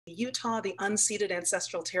Utah, the unceded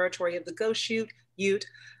ancestral territory of the Goshute, Ute,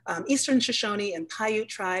 Eastern Shoshone, and Paiute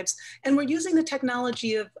tribes. And we're using the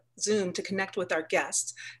technology of Zoom to connect with our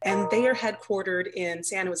guests. And they are headquartered in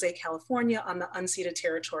San Jose, California, on the unceded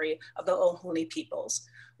territory of the Ohlone peoples.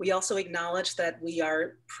 We also acknowledge that we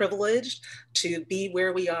are privileged to be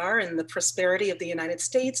where we are in the prosperity of the United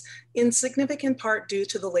States, in significant part due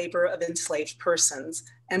to the labor of enslaved persons.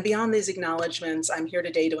 And beyond these acknowledgements, I'm here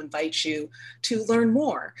today to invite you to learn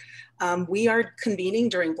more. We are convening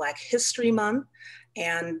during Black History Month,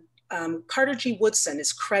 and Carter G. Woodson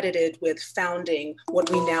is credited with founding what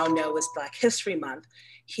we now know as Black History Month.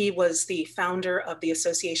 He was the founder of the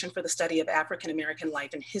Association for the Study of African American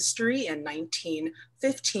Life and History in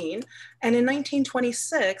 1915. And in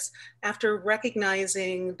 1926, after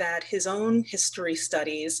recognizing that his own history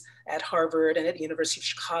studies at Harvard and at the University of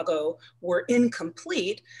Chicago were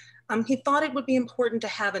incomplete, he thought it would be important to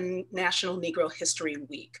have a National Negro History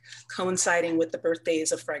Week, coinciding with the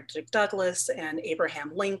birthdays of Frederick Douglass and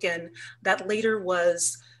Abraham Lincoln, that later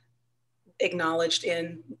was acknowledged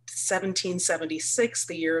in 1776,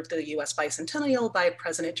 the year of the US bicentennial, by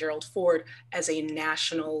President Gerald Ford as a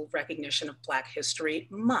national recognition of Black History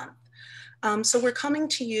Month. So we're coming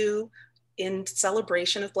to you in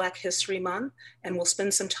celebration of Black History Month, and we'll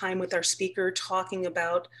spend some time with our speaker talking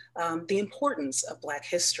about the importance of Black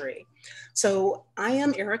history. So I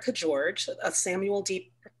am Erica George, a Samuel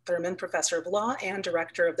D. Thurman Professor of Law and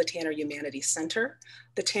Director of the Tanner Humanities Center.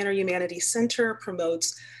 The Tanner Humanities Center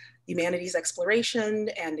promotes humanities exploration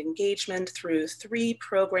and engagement through 3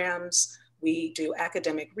 programs. We do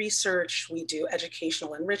academic research, we do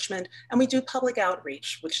educational enrichment, and we do public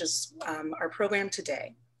outreach, which is our program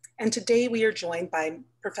today. And today we are joined by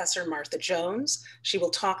Professor Martha Jones. She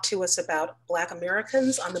will talk to us about Black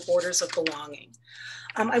Americans on the Borders of Belonging.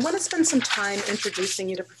 I want to spend some time introducing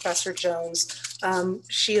you to Professor Jones.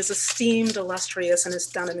 She is esteemed, illustrious, and has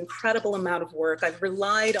done an incredible amount of work. I've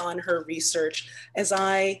relied on her research as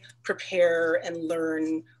I prepare and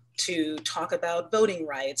learn to talk about voting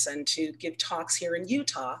rights and to give talks here in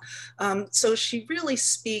Utah. So she really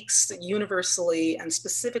speaks universally and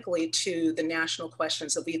specifically to the national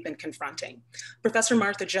questions that we've been confronting. Professor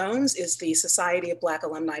Martha Jones is the Society of Black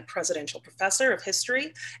Alumni Presidential Professor of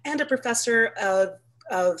History and a Professor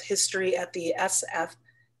of History at the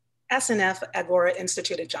SNF Agora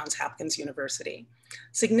Institute at Johns Hopkins University.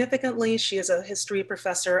 Significantly, she is a history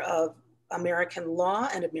professor of American law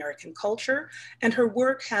and American culture, and her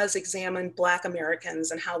work has examined Black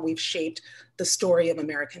Americans and how we've shaped the story of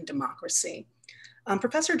American democracy.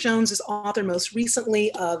 Professor Jones is author most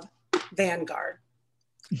recently of Vanguard,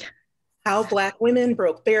 How Black Women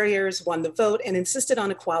Broke Barriers, Won the Vote, and Insisted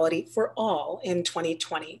on Equality for All in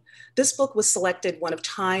 2020. This book was selected one of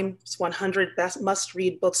Time's 100 best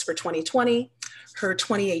must-read books for 2020. Her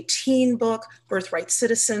 2018 book, Birthright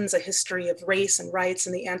Citizens, A History of Race and Rights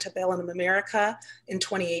in the Antebellum America in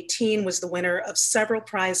 2018 was the winner of several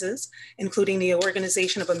prizes, including the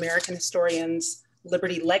Organization of American Historians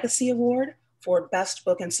Liberty Legacy Award for Best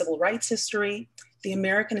Book in Civil Rights History, the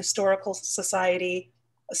American Historical Society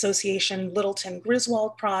Association Littleton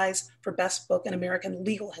Griswold Prize for Best Book in American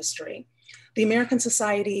Legal History, the American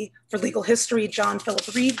Society for Legal History John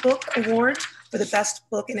Philip Reed Book Award for the Best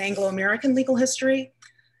Book in Anglo-American Legal History,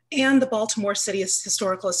 and the Baltimore City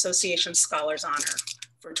Historical Association Scholars Honor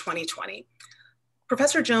for 2020.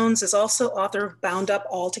 Professor Jones is also author of Bound Up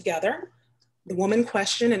All Together, The Woman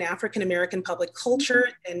Question in African American Public Culture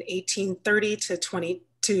in 1830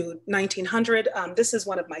 to 1900. This is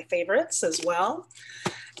one of my favorites as well.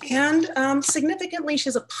 And significantly,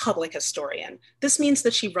 she's a public historian. This means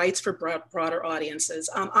that she writes for broader audiences.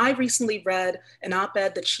 I recently read an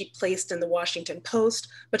op-ed that she placed in the Washington Post,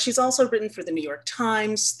 but she's also written for the New York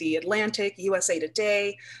Times, The Atlantic, USA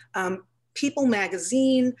Today, People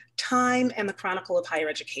Magazine, Time, and the Chronicle of Higher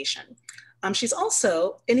Education. She's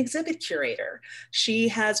also an exhibit curator. She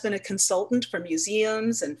has been a consultant for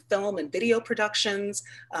museums and film and video productions.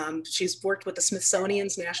 She's worked with the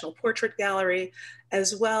Smithsonian's National Portrait Gallery,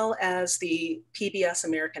 as well as the PBS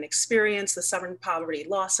American Experience, the Southern Poverty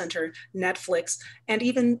Law Center, Netflix, and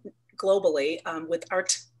even globally with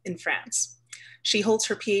Art in France. She holds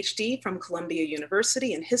her PhD from Columbia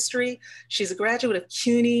University in history. She's a graduate of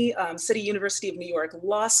CUNY, City University of New York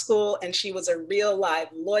Law School, and she was a real live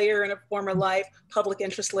lawyer in a former life, public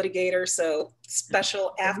interest litigator, so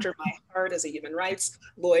special after my heart as a human rights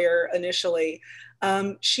lawyer initially.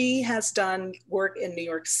 She has done work in New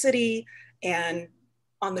York City and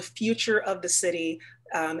on the future of the city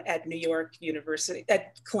at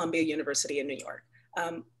Columbia University in New York.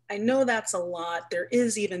 I know that's a lot, there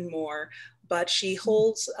is even more, but she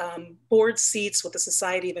holds board seats with the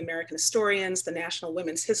Society of American Historians, the National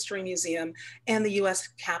Women's History Museum, and the U.S.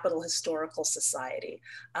 Capitol Historical Society.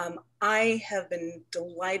 I have been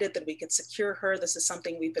delighted that we could secure her. This is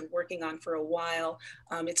something we've been working on for a while.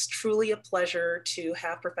 It's truly a pleasure to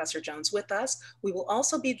have Professor Jones with us. We will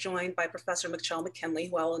also be joined by Professor Michelle McKinley,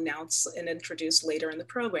 who I'll announce and introduce later in the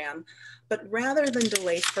program. But rather than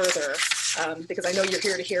delay further, because I know you're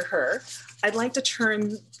here to hear her, I'd like to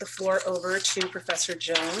turn the floor over to Professor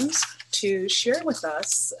Jones to share with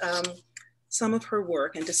us some of her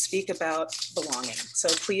work and to speak about belonging. So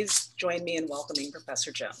please join me in welcoming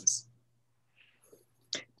Professor Jones.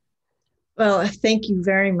 Well, thank you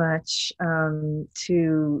very much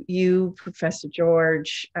to you, Professor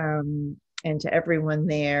George, and to everyone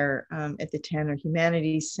there at the Tanner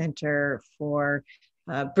Humanities Center for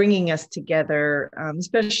bringing us together,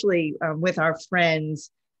 especially with our friends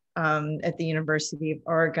at the University of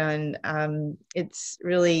Oregon. It's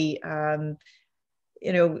really,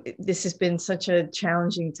 you know, this has been such a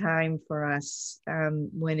challenging time for us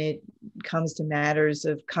when it comes to matters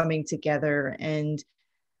of coming together and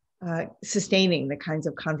sustaining the kinds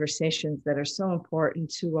of conversations that are so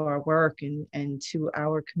important to our work and to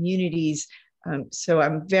our communities. So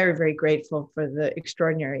I'm very, very grateful for the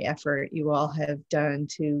extraordinary effort you all have done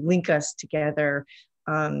to link us together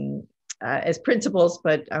as principals,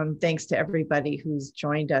 but thanks to everybody who's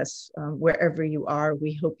joined us wherever you are.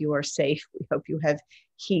 We hope you are safe. We hope you have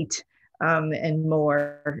heat and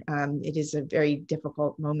more. It is a very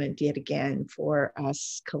difficult moment yet again for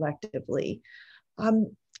us collectively.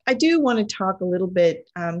 I do want to talk a little bit,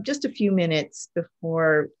 just a few minutes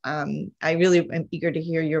before I really am eager to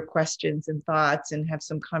hear your questions and thoughts and have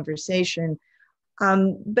some conversation.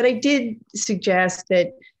 But I did suggest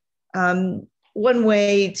that one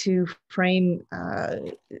way to frame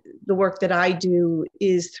the work that I do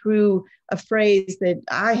is through a phrase that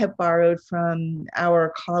I have borrowed from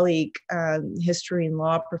our colleague, history and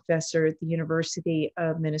law professor at the University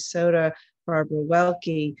of Minnesota, Barbara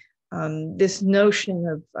Welke. This notion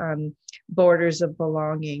of borders of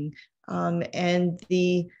belonging and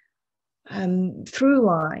the through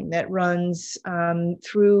line that runs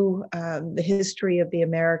through the history of the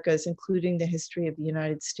Americas, including the history of the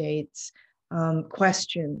United States,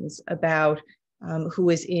 questions about who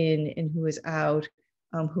is in and who is out,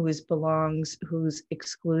 who is belongs, who's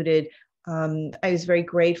excluded. I was very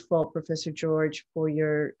grateful, Professor George, for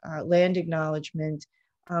your land acknowledgement,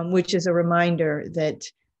 which is a reminder that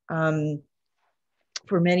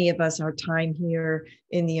for many of us, our time here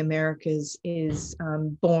in the Americas is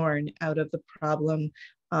born out of the problem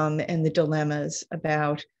and the dilemmas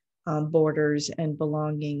about borders and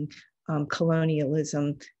belonging,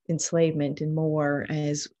 colonialism, enslavement, and more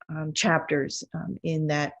as chapters in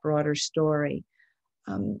that broader story.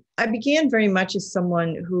 I began very much as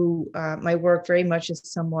someone who, my work very much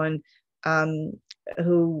as someone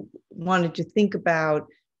who wanted to think about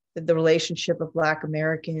the relationship of Black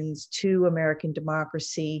Americans to American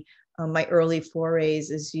democracy. My early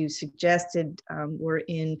forays, as you suggested, were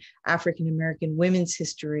in African American women's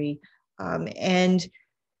history. And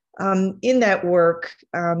in that work,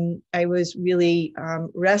 I was really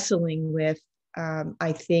wrestling with,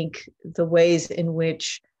 I think, the ways in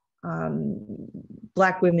which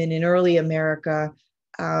Black women in early America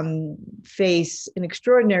face an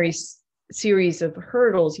extraordinary series of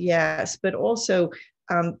hurdles, yes, but also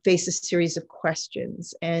face a series of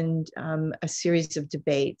questions and a series of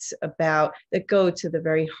debates about that go to the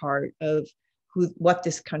very heart of what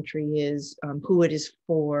this country is, who it is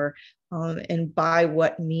for, and by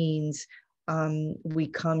what means we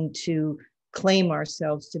come to claim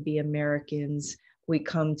ourselves to be Americans. We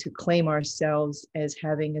come to claim ourselves as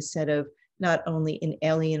having a set of not only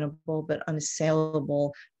inalienable but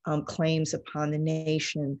unassailable claims upon the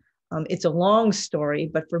nation. It's a long story,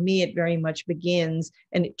 but for me, it very much begins,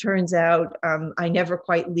 and it turns out I never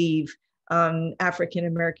quite leave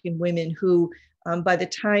African-American women who, by the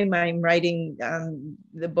time I'm writing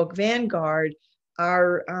the book Vanguard,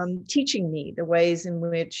 are teaching me the ways in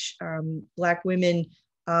which Black women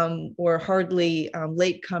were hardly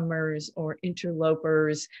latecomers or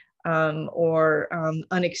interlopers or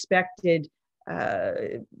unexpected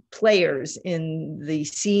players in the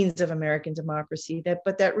scenes of American democracy,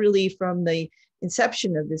 but that really from the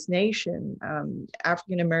inception of this nation,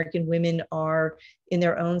 African-American women are in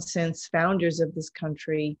their own sense founders of this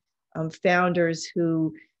country, founders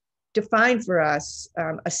who define for us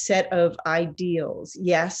a set of ideals.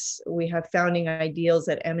 Yes, we have founding ideals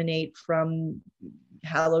that emanate from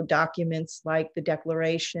hallowed documents like the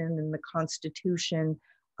Declaration and the Constitution,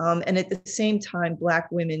 and at the same time, Black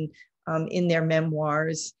women in their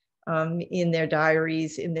memoirs in their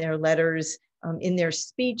diaries, in their letters, in their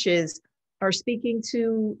speeches, are speaking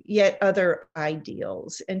to yet other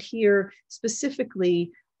ideals. And here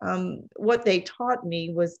specifically, what they taught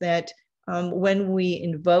me was that when we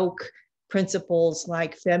invoke principles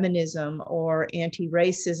like feminism or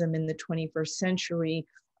anti-racism in the 21st century,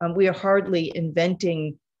 we are hardly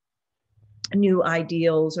inventing new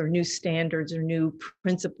ideals or new standards or new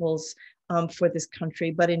principles for this country.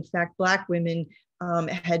 But in fact, Black women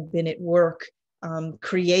had been at work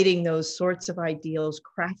creating those sorts of ideals,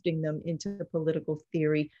 crafting them into political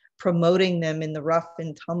theory, promoting them in the rough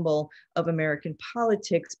and tumble of American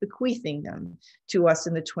politics, bequeathing them to us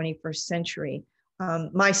in the 21st century.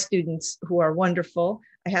 My students, who are wonderful,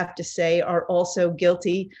 I have to say, are also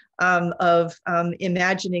guilty of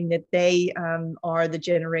imagining that they are the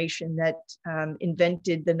generation that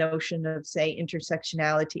invented the notion of, say,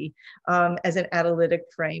 intersectionality as an analytic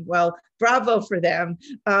frame. Well, bravo for them.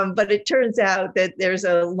 But it turns out that there's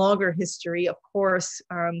a longer history. Of course,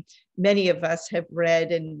 many of us have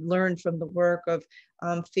read and learned from the work of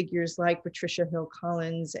figures like Patricia Hill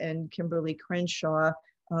Collins and Kimberly Crenshaw,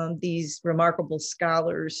 these remarkable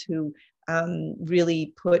scholars who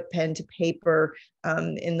really put pen to paper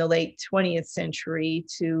in the late 20th century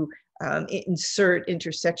to insert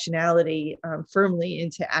intersectionality firmly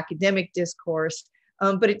into academic discourse.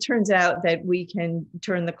 But it turns out that we can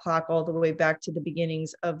turn the clock all the way back to the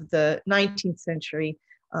beginnings of the 19th century,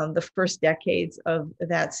 the first decades of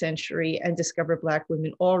that century, and discover Black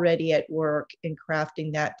women already at work in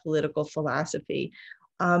crafting that political philosophy.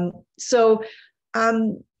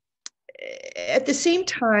 At the same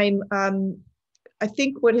time, I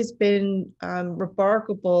think what has been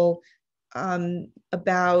remarkable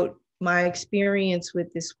about my experience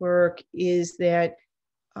with this work is that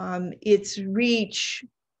its reach,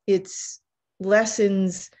 its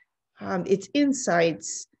lessons, its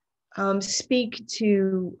insights speak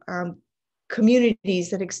to communities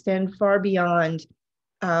that extend far beyond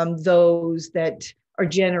those that are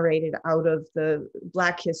generated out of the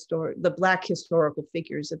Black historical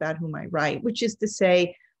figures about whom I write, which is to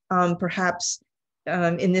say, perhaps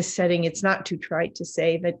in this setting, it's not too trite to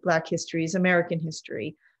say that Black history is American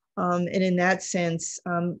history. And in that sense,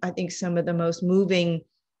 I think some of the most moving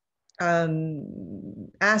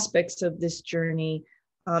aspects of this journey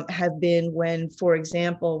have been when, for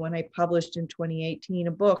example, when I published in 2018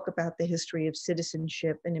 a book about the history of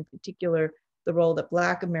citizenship, and in particular, the role that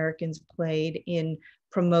Black Americans played in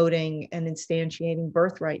promoting and instantiating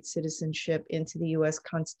birthright citizenship into the US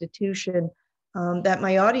Constitution, that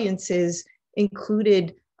my audiences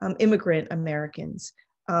included immigrant Americans,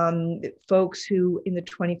 folks who in the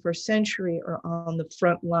 21st century are on the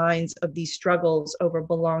front lines of these struggles over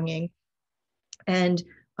belonging, and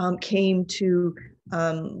came to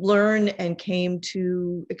learn and came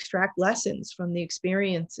to extract lessons from the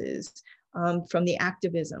experiences, from the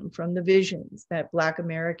activism, from the visions that Black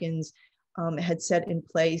Americans had set in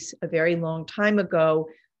place a very long time ago.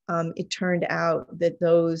 It turned out that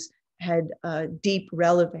those had deep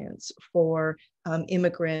relevance for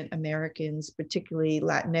immigrant Americans, particularly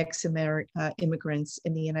Latinx immigrants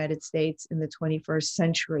in the United States in the 21st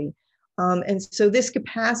century. And so this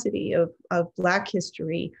capacity of Black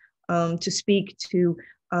history to speak to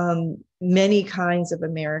many kinds of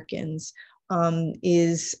Americans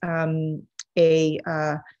is an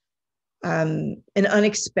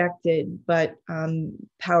unexpected but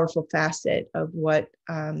powerful facet of what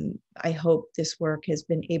I hope this work has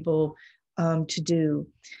been able to do.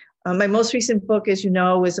 My most recent book, as you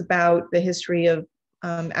know, is about the history of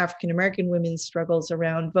African-American women's struggles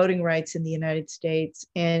around voting rights in the United States.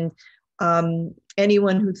 And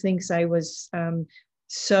anyone who thinks I was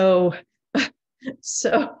so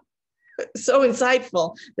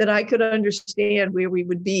insightful that I could understand where we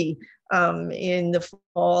would be in the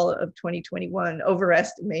fall of 2021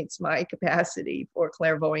 overestimates my capacity for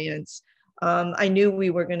clairvoyance. I knew we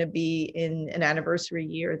were going to be in an anniversary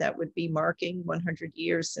year that would be marking 100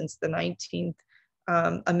 years since the 19th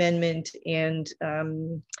Amendment and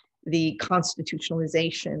the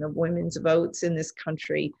constitutionalization of women's votes in this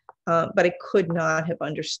country. But I could not have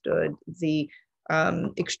understood the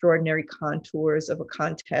extraordinary contours of a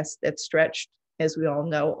contest that stretched, as we all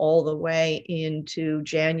know, all the way into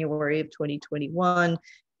January of 2021,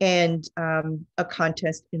 and a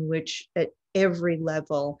contest in which at every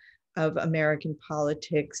level of American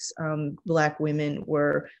politics, Black women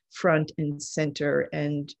were front and center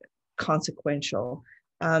and consequential.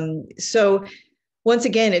 So once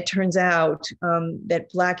again, it turns out that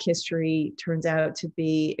Black history turns out to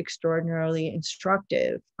be extraordinarily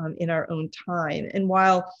instructive in our own time. And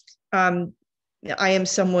while I am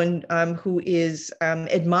someone who is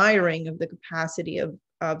admiring of the capacity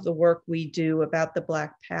of the work we do about the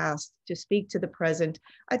Black past to speak to the present.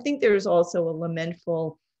 I think there's also a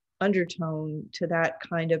lamentful undertone to that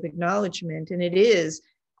kind of acknowledgement, and it is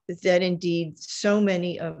that indeed so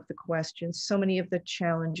many of the questions, so many of the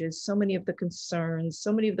challenges, so many of the concerns,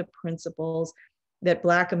 so many of the principles that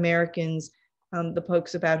Black Americans, the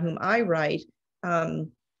folks about whom I write,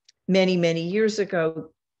 many, many years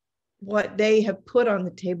ago, what they have put on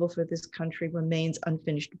the table for this country remains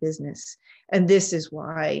unfinished business. And this is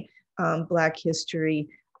why Black history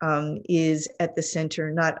is at the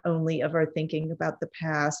center not only of our thinking about the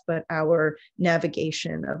past, but our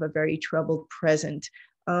navigation of a very troubled present,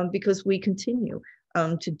 because we continue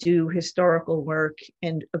to do historical work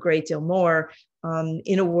and a great deal more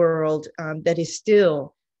in a world that is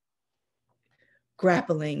still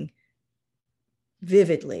grappling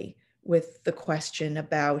vividly with the question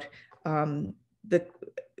about the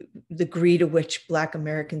degree to which Black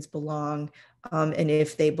Americans belong, and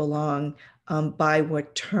if they belong, by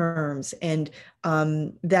what terms. And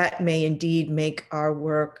that may indeed make our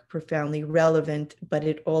work profoundly relevant, but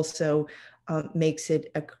it also makes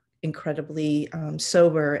it an incredibly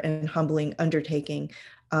sober and humbling undertaking,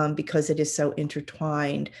 because it is so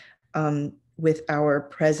intertwined with our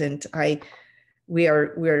present.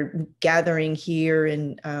 We're gathering here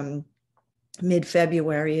in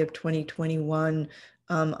mid-February of 2021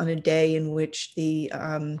 on a day in which the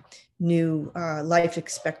new life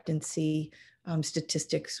expectancy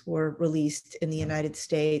statistics were released in the United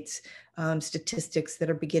States, statistics that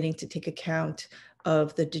are beginning to take account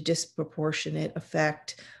of the disproportionate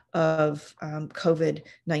effect of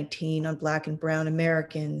COVID-19 on Black and Brown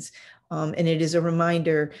Americans. And it is a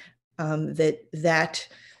reminder that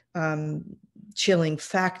chilling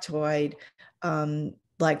factoid,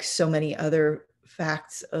 like so many other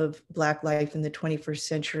facts of Black life in the 21st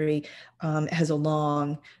century, has a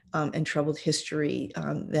long and troubled history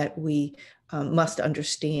that we must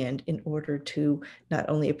understand in order to not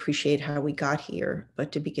only appreciate how we got here,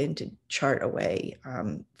 but to begin to chart a way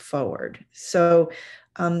forward. So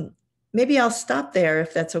maybe I'll stop there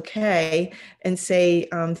if that's okay, and say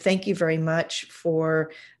thank you very much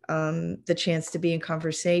for the chance to be in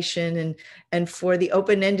conversation and for the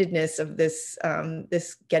open-endedness of this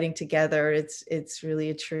this getting together. It's really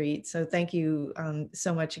a treat. So thank you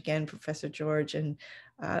so much again, Professor George, and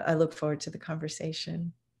I look forward to the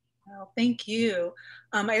conversation. Well, thank you.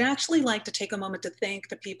 I'd actually like to take a moment to thank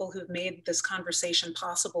the people who've made this conversation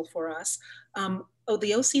possible for us.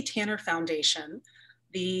 The O.C. Tanner Foundation,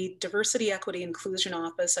 the Diversity, Equity, Inclusion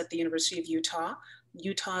Office at the University of Utah,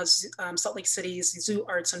 Utah's Salt Lake City's Zoo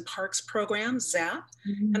Arts and Parks program, ZAP.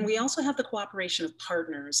 Mm-hmm. And we also have the cooperation of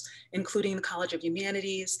partners, including the College of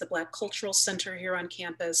Humanities, the Black Cultural Center here on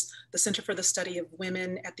campus, the Center for the Study of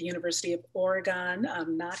Women at the University of Oregon,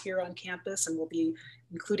 not here on campus, and we'll be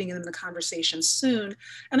including them in the conversation soon.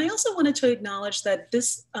 And I also wanted to acknowledge that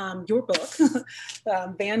this, your book,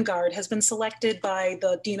 Vanguard, has been selected by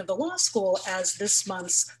the Dean of the Law School as this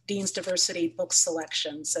month's Dean's Diversity Book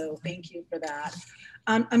Selection. So thank you for that.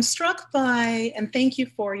 I'm struck by, and thank you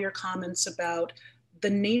for your comments about the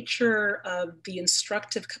nature of the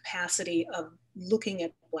instructive capacity of looking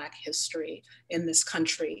at Black history in this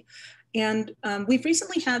country. And we've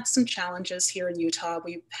recently had some challenges here in Utah.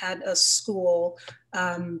 We've had a school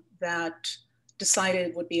that decided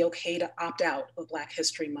it would be okay to opt out of Black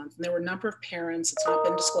History Month. And there were a number of parents, it's not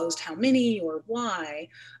been disclosed how many or why,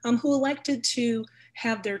 who elected to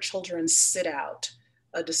have their children sit out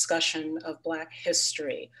a discussion of Black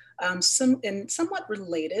history. And somewhat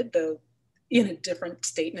related, though in a different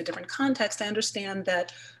state, in a different context, I understand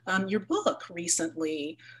that your book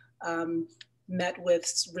recently met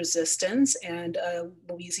with resistance, and a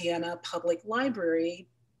Louisiana public library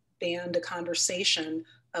banned a conversation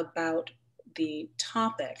about the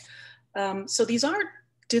topic. So these are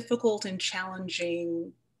difficult and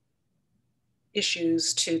challenging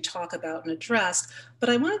issues to talk about and address, but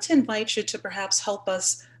I wanted to invite you to perhaps help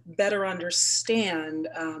us better understand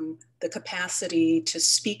the capacity to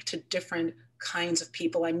speak to different kinds of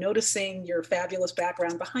people. I'm noticing your fabulous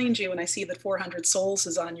background behind you, and I see that 400 Souls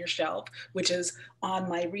is on your shelf, which is on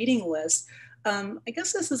my reading list. I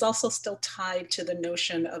guess this is also still tied to the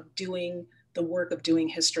notion of doing the work of doing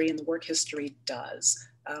history and the work history does.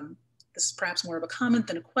 This is perhaps more of a comment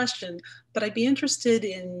than a question, but I'd be interested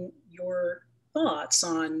in your thoughts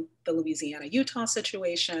on the Louisiana-Utah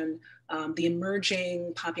situation, the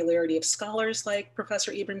emerging popularity of scholars like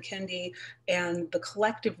Professor Ibram Kendi, and the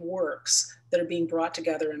collective works that are being brought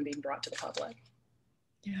together and being brought to the public.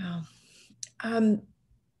 Yeah.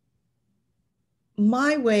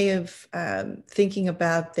 my way of thinking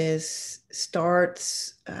about this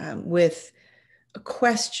starts with a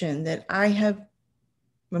question that I have,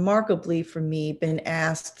 remarkably for me, been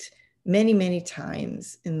asked many, many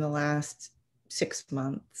times in the last 6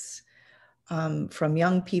 months, from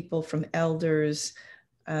young people, from elders,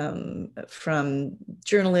 from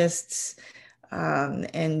journalists,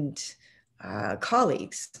 and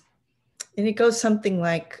colleagues. And it goes something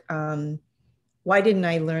like, why didn't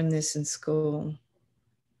I learn this in school?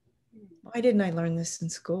 Why didn't I learn this in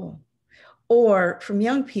school? Or from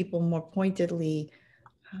young people, more pointedly,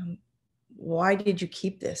 why did you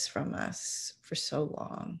keep this from us for so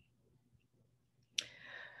long?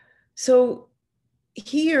 So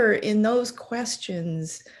here in those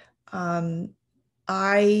questions,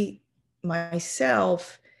 I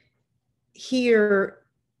myself hear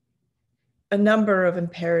a number of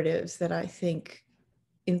imperatives that I think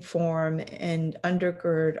inform and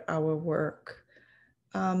undergird our work.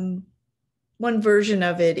 One version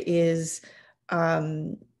of it is,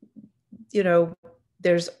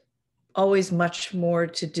 there's always much more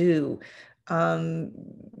to do than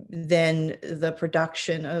the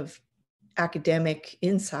production of academic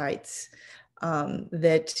insights,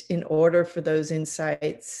 that in order for those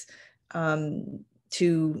insights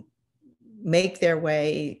to make their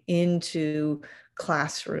way into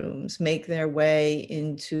classrooms, make their way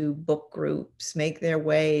into book groups, make their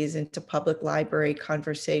ways into public library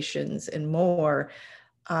conversations and more,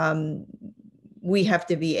 we have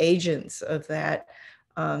to be agents of that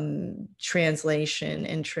translation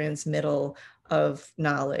and transmittal of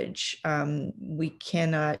knowledge. We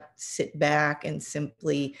cannot sit back and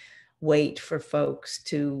simply wait for folks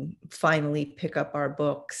to finally pick up our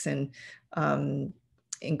books and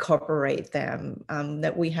incorporate them,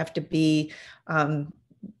 that we have to be, in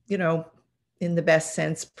the best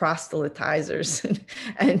sense, proselytizers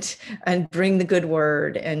and bring the good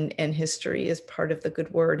word, and history is part of the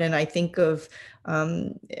good word. And I think of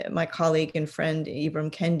my colleague and friend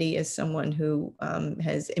Ibram Kendi as someone who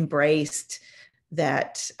has embraced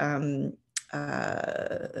that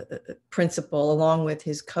principle, along with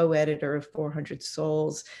his co-editor of 400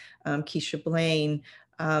 Souls, Keisha Blaine.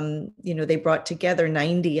 They brought together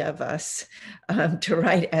 90 of us to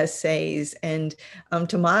write essays and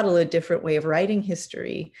to model a different way of writing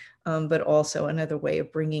history, but also another way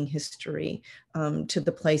of bringing history to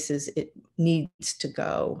the places it needs to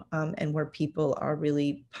go, and where people are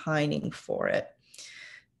really pining for it.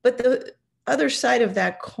 But the other side of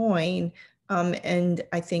that coin, and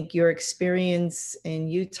I think your experience in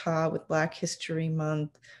Utah with Black History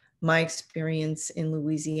Month, my experience in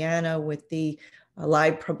Louisiana with the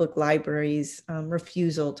public libraries'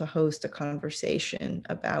 refusal to host a conversation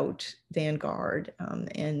about Vanguard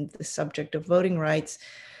and the subject of voting rights,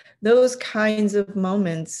 those kinds of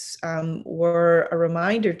moments were a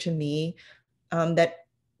reminder to me that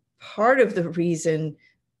part of the reason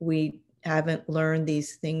we haven't learned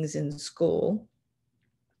these things in school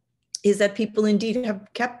is that people indeed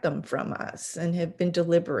have kept them from us and have been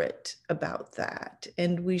deliberate about that.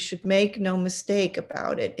 And we should make no mistake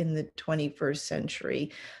about it in the 21st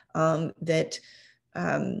century, that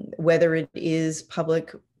whether it is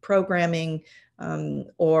public programming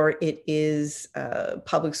or it is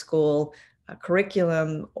public school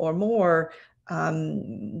curriculum or more,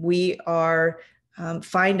 we are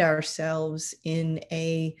find ourselves in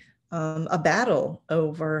a battle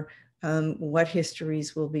over what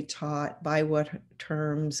histories will be taught, by what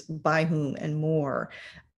terms, by whom, and more.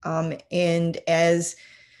 And as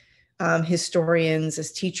historians,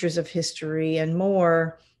 as teachers of history and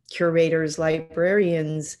more, curators,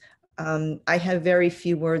 librarians, I have very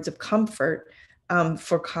few words of comfort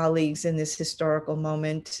for colleagues in this historical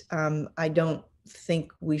moment. I don't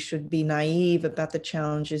think we should be naive about the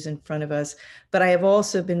challenges in front of us, but I have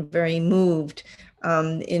also been very moved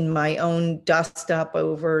in my own dust up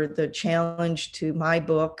over the challenge to my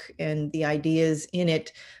book and the ideas in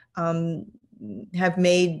it, have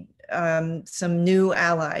made some new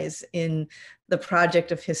allies in the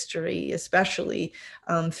project of history, especially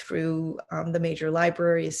through the major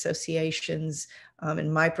library associations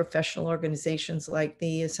and my professional organizations like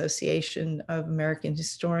the Association of American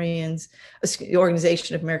Historians, the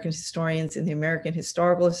Organization of American Historians, and the American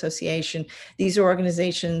Historical Association. These are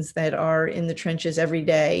organizations that are in the trenches every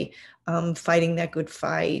day, fighting that good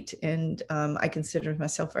fight. And I consider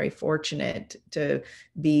myself very fortunate to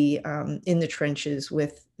be in the trenches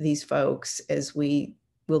with these folks as we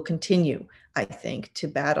will continue, I think, to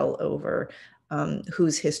battle over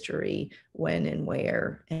whose history, when and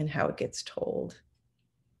where, and how it gets told.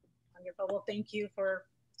 Wonderful. Well, thank you for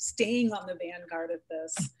staying on the vanguard of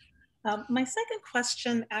this. My second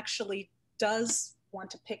question actually does want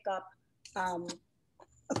to pick up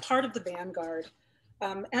a part of the Vanguard.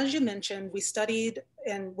 As you mentioned, we studied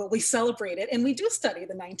and well, we celebrated, and we do study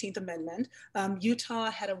the 19th Amendment. Utah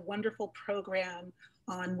had a wonderful program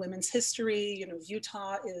on women's history. You know,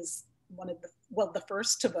 Utah is one of the, well, the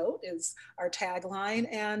first to vote is our tagline,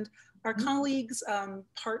 and our colleagues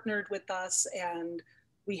partnered with us, and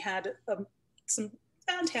we had some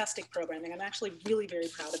fantastic programming. I'm actually really very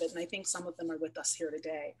proud of it, and I think some of them are with us here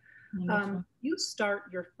today. You start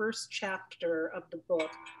your first chapter of the book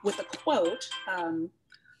with a quote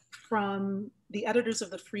from the editors of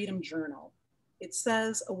the Freedom Journal. It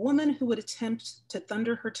says, "A woman who would attempt to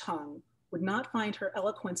thunder her tongue would not find her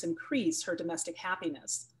eloquence increase her domestic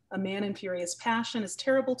happiness. A man in furious passion is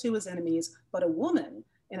terrible to his enemies, but a woman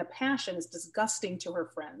in a passion is disgusting to her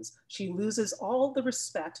friends. She loses all the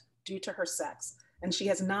respect due to her sex, and she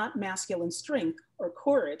has not masculine strength or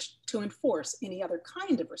courage to enforce any other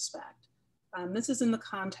kind of respect." This is in the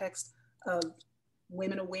context of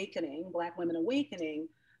women awakening, Black women awakening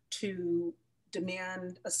to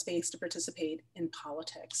demand a space to participate in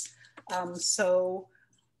politics. So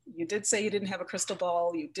you did say you didn't have a crystal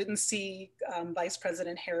ball, you didn't see Vice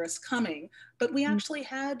President Harris coming, but we actually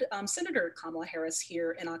had Senator Kamala Harris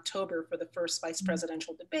here in October for the first vice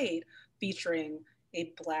presidential debate featuring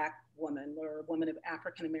a Black woman or a woman of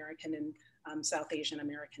African American and South Asian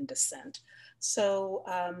American descent. So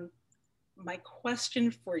my question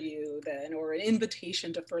for you then, or an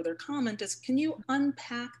invitation to further comment, is can you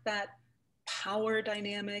unpack that power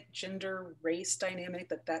dynamic, gender, race dynamic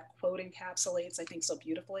that quote encapsulates, I think, so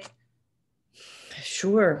beautifully?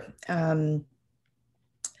 Sure.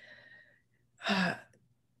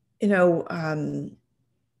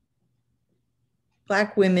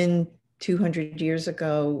 Black women 200 years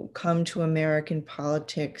ago come to American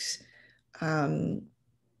politics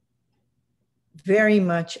very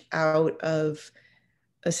much out of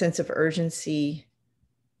a sense of urgency,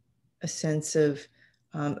 a sense of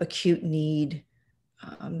acute need,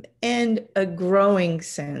 and a growing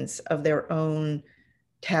sense of their own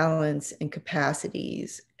talents and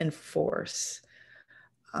capacities and force.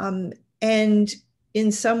 And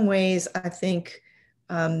in some ways, I think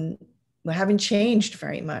we haven't changed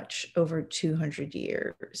very much over 200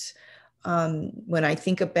 years. When I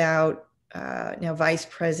think about now Vice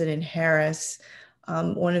President Harris,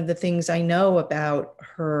 one of the things I know about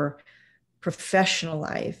her professional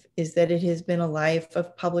life is that it has been a life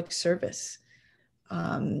of public service,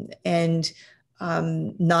 and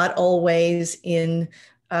not always in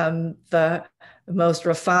the most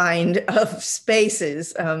refined of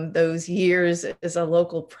spaces. Those years as a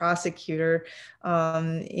local prosecutor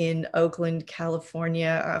in Oakland,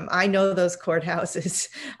 California, I know those courthouses,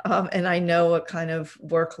 and I know what kind of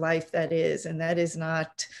work life that is, and that is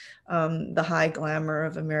not the high glamour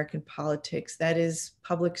of American politics. That is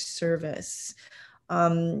public service.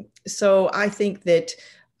 So I think that,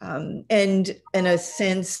 and in a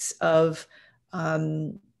sense of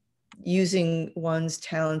using one's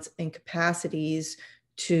talents and capacities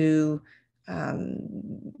to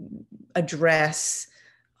address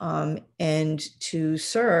and to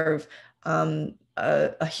serve a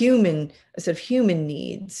set of human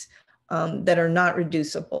needs that are not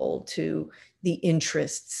reducible to the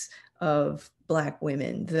interests of Black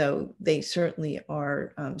women, though they certainly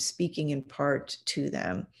are speaking in part to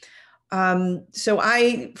them. So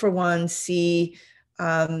I, for one, see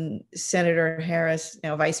Senator Harris,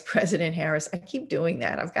 now Vice President Harris, I keep doing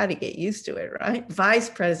that. I've got to get used to it, right? Vice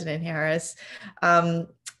President Harris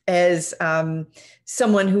as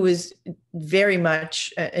someone who is very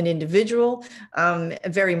much an individual,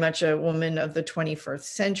 very much a woman of the 21st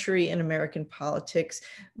century in American politics,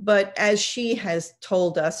 but as she has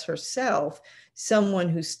told us herself, someone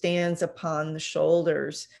who stands upon the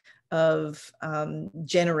shoulders of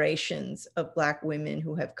generations of Black women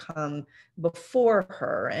who have come before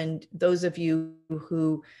her. And those of you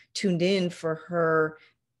who tuned in for her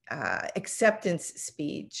acceptance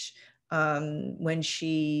speech when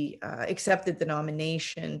she accepted the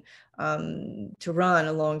nomination to run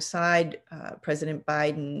alongside President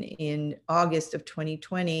Biden in August of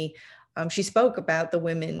 2020, she spoke about the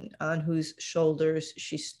women on whose shoulders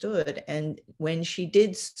she stood. And when she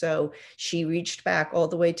did so, she reached back all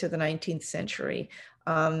the way to the 19th century.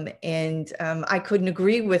 I couldn't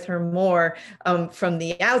agree with her more from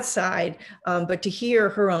the outside, but to hear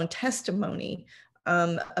her own testimony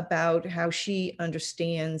about how she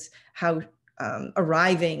understands how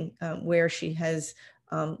arriving where she has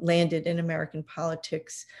landed in American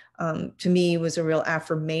politics, to me was a real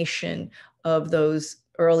affirmation of those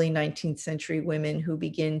early 19th century women who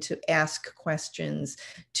begin to ask questions,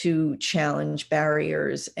 to challenge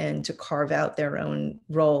barriers, and to carve out their own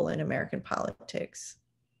role in American politics.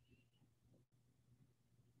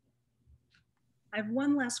 I have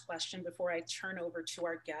one last question before I turn over to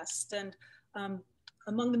our guest. And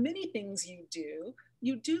among the many things you do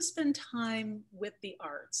spend time with the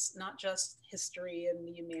arts, not just history and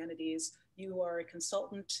the humanities. You are a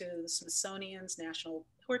consultant to the Smithsonian's National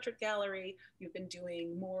Portrait Gallery. You've been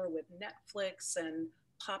doing more with Netflix and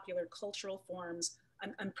popular cultural forms.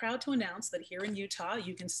 I'm proud to announce that here in Utah,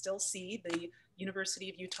 you can still see the University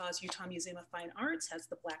of Utah's Utah Museum of Fine Arts has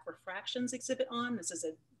the Black Refractions exhibit on. This is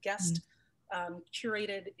a guest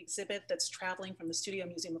curated exhibit that's traveling from the Studio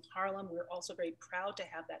Museum of Harlem. We're also very proud to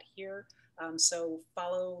have that here. So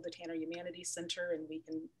follow the Tanner Humanities Center and we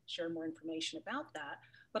can share more information about that.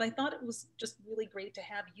 But I thought it was just really great to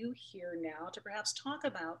have you here now to perhaps talk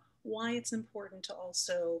about why it's important to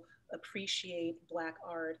also appreciate Black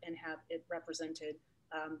art and have it represented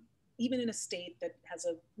even in a state that has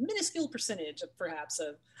a minuscule percentage of perhaps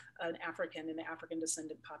of an African and African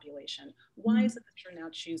descendant population. Why is it that you're now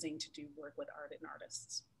choosing to do work with art and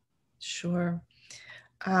artists? Sure.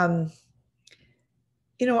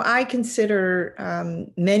 You know, I consider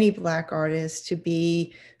many Black artists to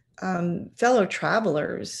be fellow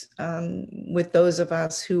travelers with those of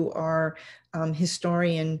us who are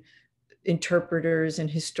historian interpreters and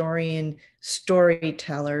historian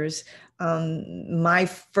storytellers. My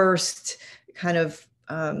first kind of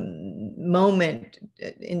moment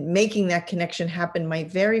in making that connection happened my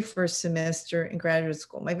very first semester in graduate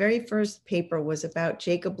school. My very first paper was about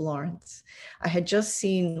Jacob Lawrence. I had just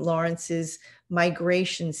seen Lawrence's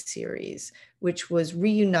Migration series, which was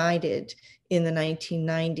reunited in the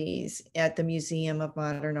 1990s at the Museum of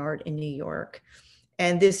Modern Art in New York.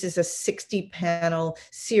 And this is a 60-panel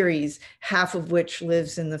series, half of which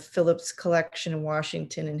lives in the Phillips Collection in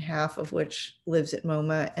Washington and half of which lives at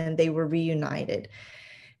MoMA, and they were reunited.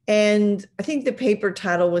 And I think the paper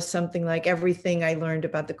title was something like Everything I Learned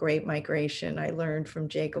About the Great Migration I Learned from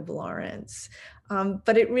Jacob Lawrence.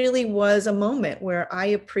 But it really was a moment where I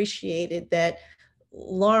appreciated that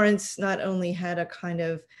Lawrence not only had a kind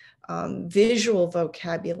of visual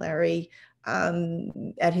vocabulary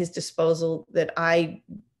at his disposal that I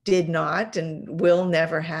did not and will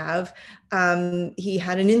never have. He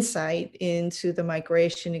had an insight into the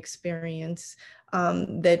migration experience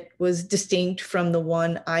that was distinct from the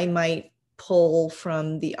one I might pull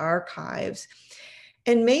from the archives.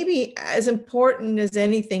 And maybe as important as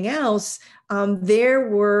anything else, there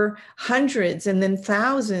were hundreds and then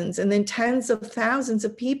thousands and then tens of thousands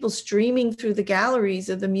of people streaming through the galleries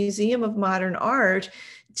of the Museum of Modern Art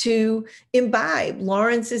to imbibe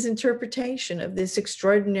Lawrence's interpretation of this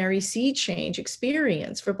extraordinary sea change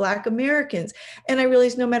experience for Black Americans. And I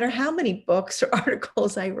realized no matter how many books or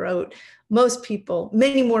articles I wrote, most people,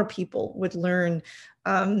 many more people would learn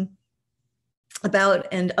about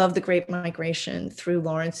and of the Great Migration through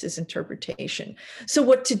Lawrence's interpretation. So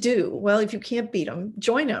what to do? Well, if you can't beat them,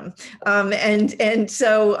 join them.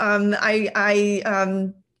 So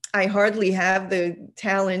I hardly have the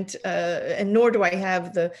talent, and nor do I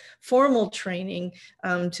have the formal training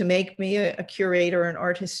to make me a curator, an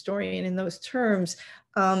art historian in those terms.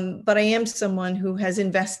 But I am someone who has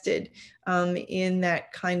invested in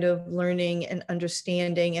that kind of learning and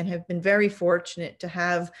understanding, and have been very fortunate to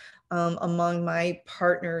have among my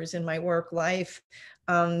partners in my work life,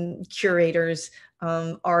 curators,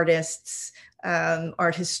 artists,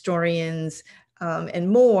 art historians, and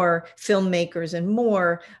more, filmmakers and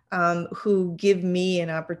more, who give me an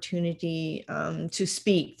opportunity to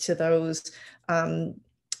speak to those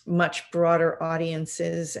much broader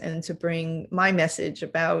audiences and to bring my message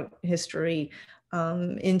about history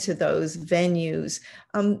into those venues.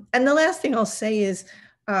 And the last thing I'll say is,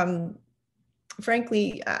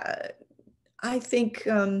 frankly, I think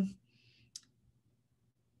in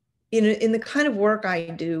the kind of work I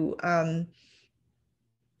do,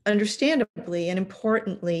 understandably and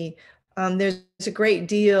importantly, there's a great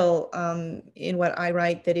deal in what I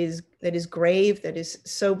write that is grave, that is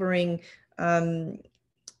sobering, that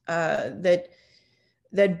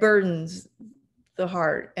burdens the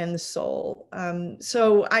heart and the soul.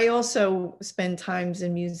 So I also spend times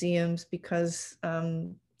in museums because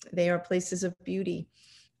they are places of beauty.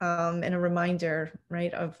 And a reminder,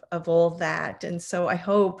 right, of all that. And so I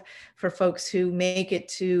hope for folks who make it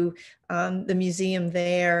to the museum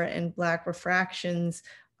there and Black Refractions,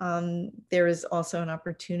 there is also an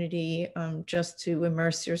opportunity just to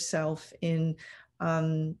immerse yourself in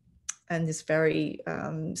this very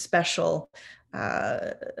special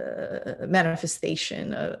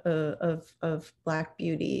manifestation of Black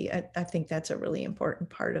beauty. I think that's a really important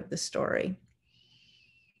part of the story.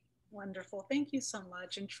 Wonderful. Thank you so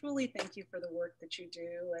much. And truly thank you for the work that you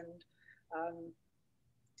do and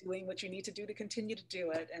doing what you need to do to continue to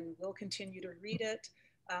do it. And we'll continue to read it.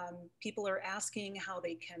 People are asking how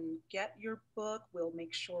they can get your book. We'll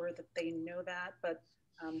make sure that they know that. But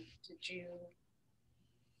did you?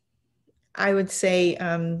 I would say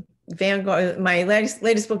Vanguard, my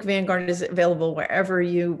latest book, Vanguard, is available wherever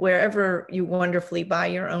you wonderfully buy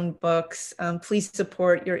your own books. Please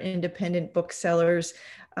support your independent booksellers.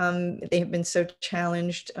 They have been so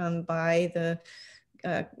challenged by the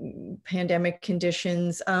pandemic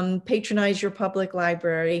conditions. Patronize your public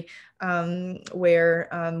library, where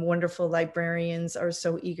wonderful librarians are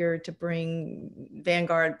so eager to bring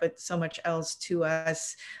Vanguard, but so much else to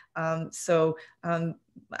us. I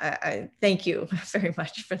thank you very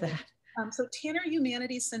much for that. So Tanner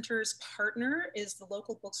Humanities Center's partner is the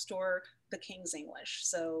local bookstore, The King's English.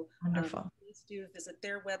 So please do visit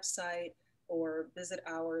their website or visit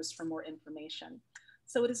ours for more information.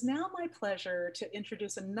 So it is now my pleasure to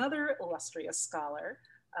introduce another illustrious scholar,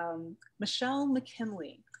 Michelle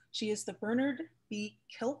McKinley. She is the Bernard B.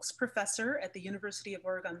 Kilks Professor at the University of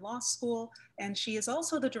Oregon Law School, and she is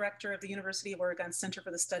also the director of the University of Oregon Center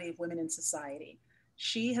for the Study of Women in Society.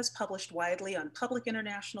 She has published widely on public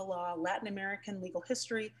international law, Latin American legal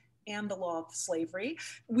history, and the law of slavery.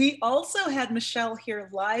 We also had Michelle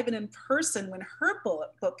here live and in person when her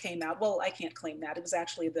book came out. Well, I can't claim that. It was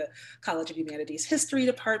actually the College of Humanities History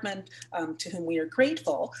Department, to whom we are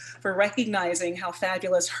grateful for recognizing how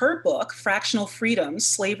fabulous her book, Fractional Freedoms,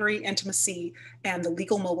 Slavery, Intimacy, and the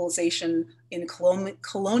Legal Mobilization in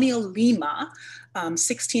Colonial Lima,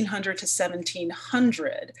 1600 to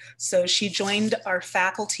 1700. So she joined our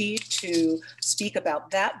faculty to speak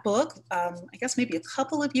about that book, I guess maybe a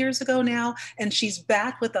couple of years ago now, and she's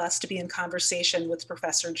back with us to be in conversation with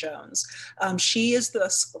Professor Jones. She is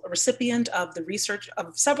the recipient of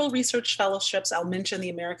several research fellowships. I'll mention the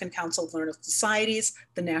American Council of Learned Societies,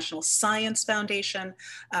 the National Science Foundation,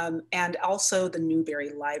 and also the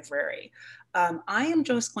Newberry Library. I am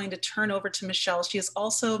just going to turn over to Michelle. She is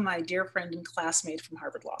also my dear friend and classmate from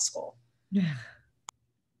Harvard Law School.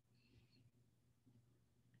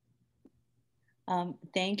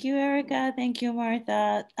 Thank you, Erica. Thank you,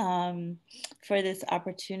 Martha, for this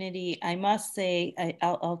opportunity. I must say,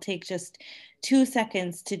 I'll take just 2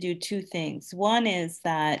 seconds to do 2 things. One is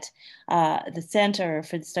that the Center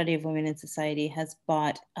for the Study of Women in Society has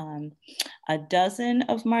bought a dozen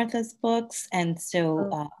of Martha's books, and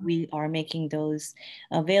so we are making those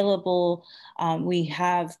available. We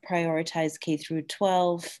have prioritized K through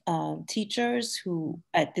 12 teachers who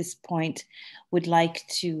at this point would like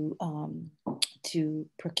to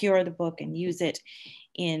procure the book and use it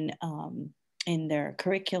in their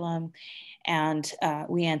curriculum. And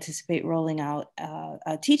we anticipate rolling out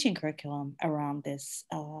a teaching curriculum around this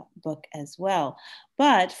book as well.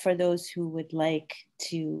 But for those who would like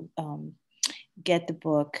to get the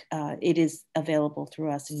book, it is available through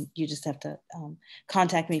us, and you just have to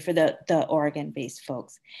contact me for the Oregon-based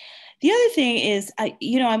folks. The other thing is,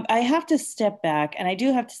 I have to step back, and I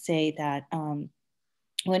do have to say that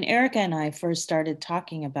when Erica and I first started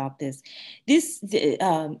talking about this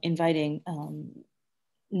inviting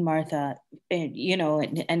Martha,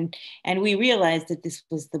 and we realized that this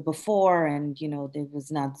was the before, and there was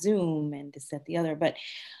not Zoom and this, that, the other. But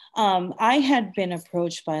I had been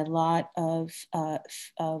approached by a lot of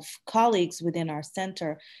colleagues within our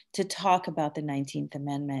center to talk about the 19th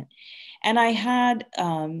Amendment, and I had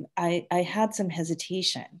some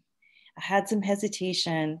hesitation. I had some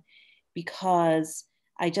hesitation because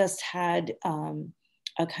I just had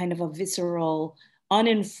a kind of a visceral,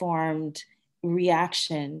 uninformed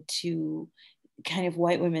reaction to kind of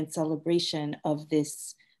white women's celebration of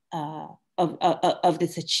this of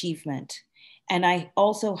this achievement. And I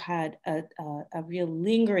also had a real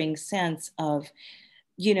lingering sense of,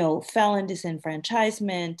 felon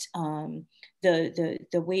disenfranchisement, the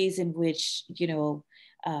ways in which,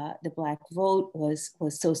 the Black vote was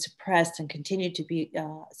so suppressed and continued to be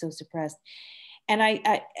so suppressed. And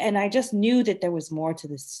I just knew that there was more to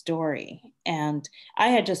the story. And I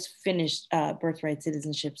had just finished Birthright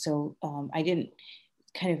Citizenship, so I didn't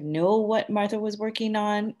kind of know what Martha was working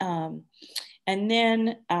on. And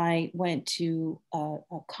then I went to a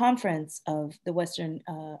conference of the Western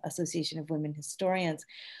Association of Women Historians,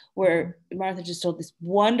 where Martha just told this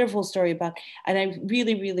wonderful story about, and I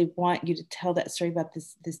really, really want you to tell that story about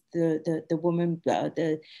the woman,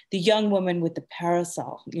 the young woman with the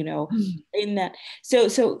parasol, in that.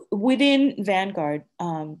 So within Vanguard,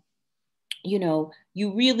 you know,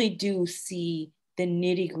 you really do see the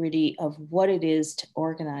nitty-gritty of what it is to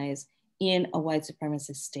organize in a white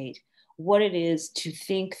supremacist state, what it is to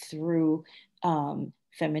think through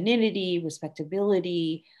femininity,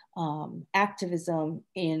 respectability, activism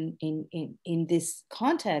in this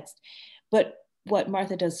context. But what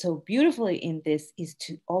Martha does so beautifully in this is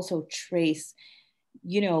to also trace,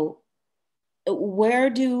 you know,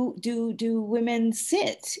 where do women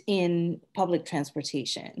sit in public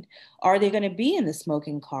transportation? Are they going to be in the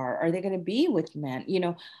smoking car? Are they going to be with men? You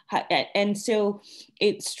know, and so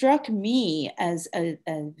it struck me as a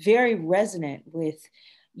very resonant with,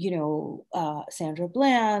 you know, Sandra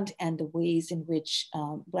Bland and the ways in which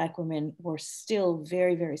Black women were still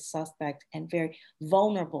very, very suspect and very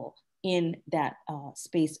vulnerable in that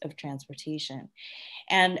space of transportation.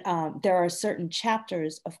 And there are certain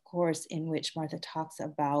chapters, of course, in which Martha talks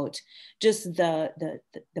about just the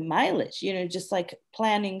mileage, you know, just like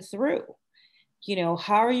planning through, you know,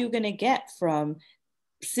 how are you going to get from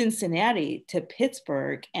Cincinnati to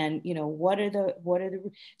Pittsburgh, and you know, what are the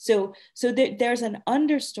so there's an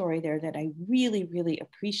understory there that I really, really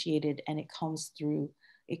appreciated, and it comes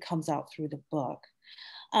out through the book.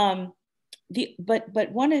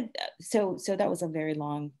 But one of so that was a very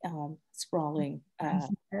long sprawling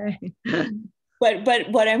but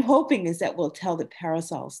what I'm hoping is that we'll tell the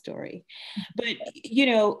parasol story. But you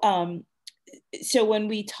know, so when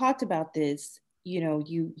we talked about this, you know,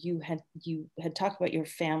 you had talked about your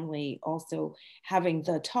family also having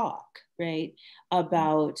the talk, right,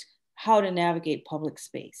 about how to navigate public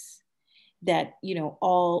space, that, you know,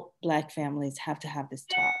 all Black families have to have this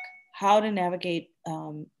talk, how to navigate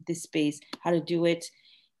this space, how to do it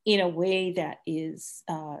in a way that is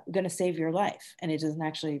going to save your life, and it doesn't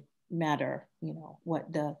actually matter, you know,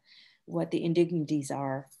 what the indignities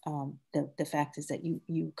are. The fact is that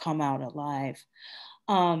you come out alive.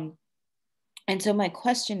 And so my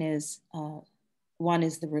question is, one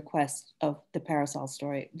is the request of the parasol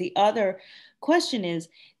story. The other question is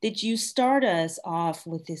that you start us off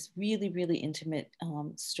with this really, really intimate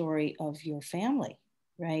story of your family,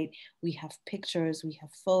 right? We have pictures, we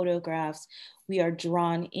have photographs, we are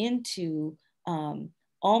drawn into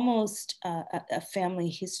almost a family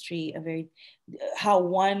history, how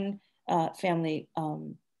one family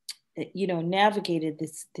you know, navigated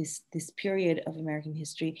this period of American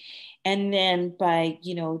history. And then by,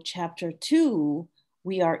 you know, chapter 2,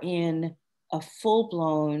 we are in a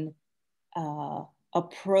full-blown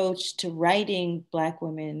approach to writing Black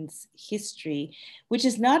women's history, which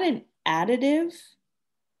is not an additive,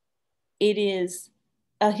 it is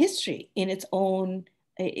a history in its own,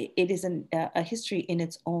 it is a history in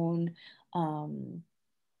its own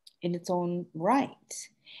right.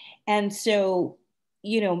 And so,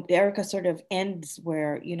 you know, Erica sort of ends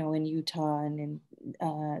where, you know, in Utah and in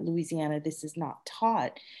Louisiana, this is not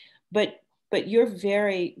taught, but you're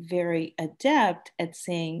very, very adept at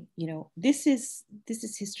saying, you know, this is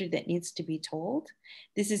history that needs to be told.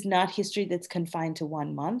 This is not history that's confined to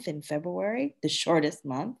 1 month in February, the shortest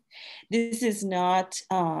month. This is not,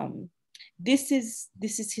 this is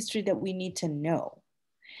history that we need to know.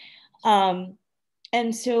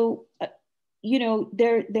 And so, you know,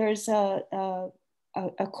 there's a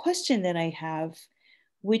question that I have,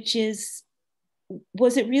 which is,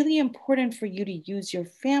 was it really important for you to use your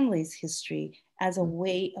family's history as a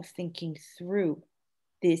way of thinking through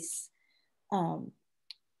this,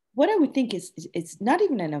 what I would think is it's not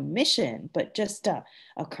even an omission, but just a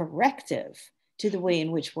corrective to the way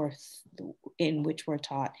in which we're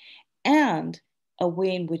taught, and a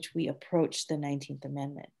way in which we approach the 19th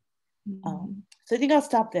Amendment. So I think I'll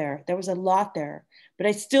stop there. There was a lot there, but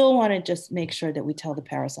I still want to just make sure that we tell the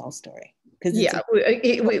parasol story. Yeah,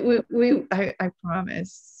 I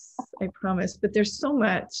promise, but there's so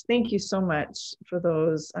much. Thank you so much for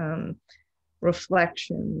those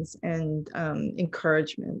reflections and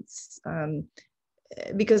encouragements,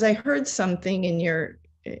 because I heard something in your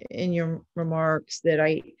remarks that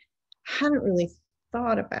I hadn't really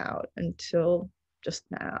thought about until just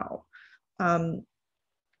now.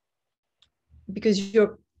 Because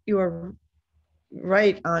you're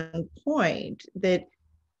right on point that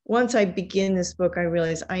once I begin this book, I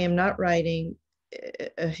realize I am not writing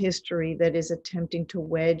a history that is attempting to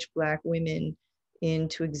wedge Black women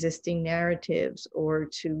into existing narratives or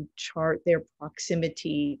to chart their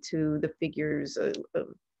proximity to the figures of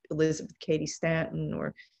Elizabeth Cady Stanton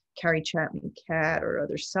or Carrie Chapman Catt or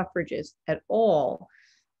other suffragists at all.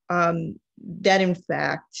 That in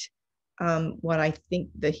fact, what I think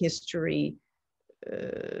the history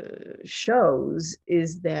shows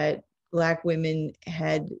is that Black women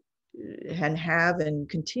had and have and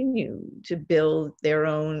continue to build their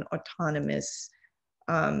own autonomous,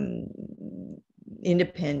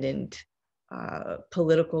 independent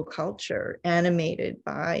political culture animated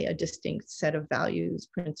by a distinct set of values,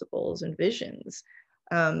 principles, and visions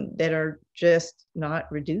that are just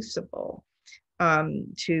not reducible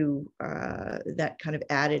to that kind of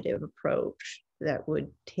additive approach that would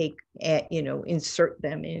take, insert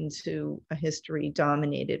them into a history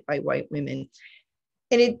dominated by white women.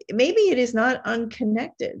 And maybe it is not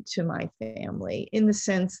unconnected to my family in the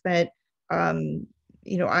sense that,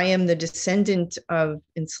 I am the descendant of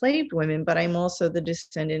enslaved women, but I'm also the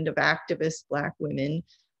descendant of activist Black women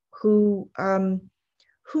who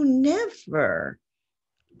never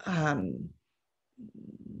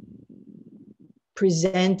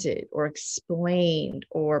presented or explained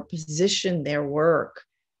or positioned their work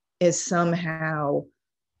as somehow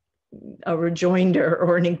a rejoinder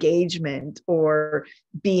or an engagement or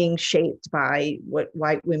being shaped by what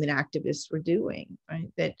white women activists were doing,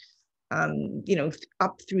 right? That,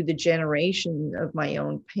 up through the generation of my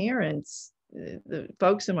own parents, the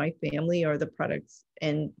folks in my family are the products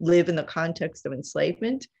and live in the context of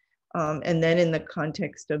enslavement, and then in the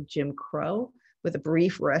context of Jim Crow, with a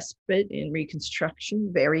brief respite in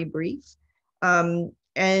Reconstruction, very brief. And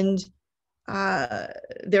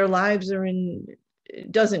their lives are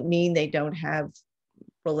doesn't mean they don't have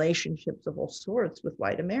relationships of all sorts with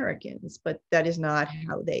white Americans, but that is not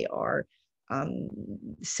how they are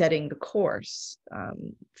setting the course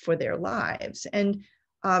for their lives. And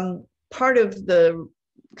part of the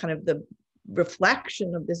kind of the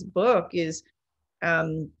reflection of this book is,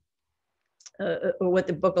 what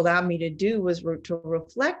the book allowed me to do was to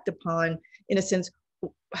reflect upon, in a sense,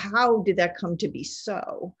 how did that come to be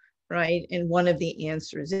so, right? And one of the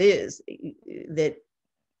answers is that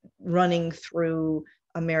running through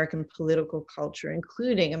American political culture,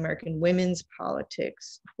 including American women's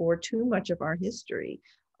politics, for too much of our history,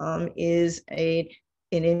 is an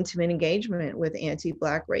intimate engagement with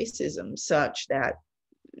anti-Black racism, such that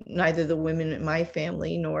neither the women in my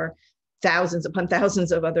family nor thousands upon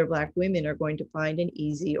thousands of other Black women are going to find an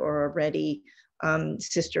easy or a ready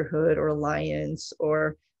sisterhood or alliance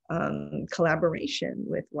or collaboration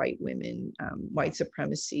with white women. White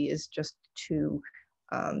supremacy is just too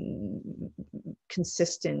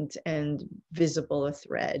consistent and visible a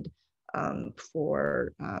thread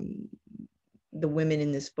for the women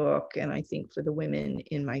in this book, and I think for the women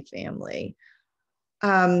in my family.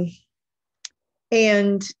 And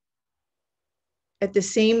at the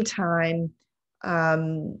same time,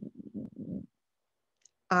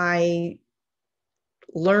 I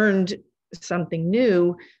learned something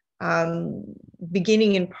new,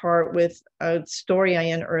 beginning in part with a story I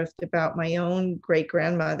unearthed about my own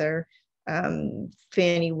great-grandmother,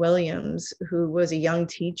 Fannie Williams, who was a young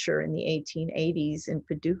teacher in the 1880s in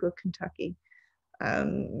Paducah, Kentucky,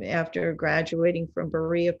 after graduating from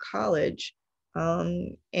Berea College.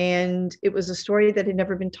 And it was a story that had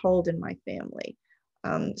never been told in my family.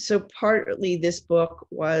 So partly this book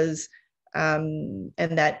was, and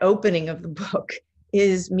that opening of the book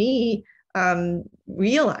is me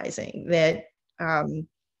realizing that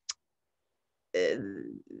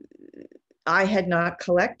I had not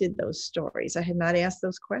collected those stories. I had not asked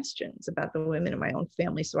those questions about the women in my own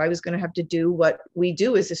family. So I was going to have to do what we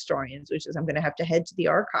do as historians, which is I'm going to have to head to the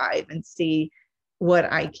archive and see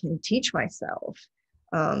what I can teach myself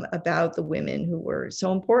about the women who were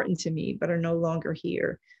so important to me, but are no longer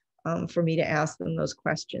here, for me to ask them those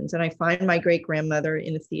questions. And I find my great-grandmother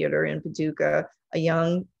in a theater in Paducah, a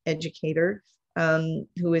young educator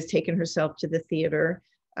who has taken herself to the theater,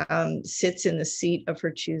 sits in the seat of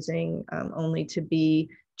her choosing, only to be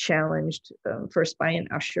challenged first by an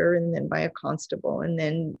usher and then by a constable, and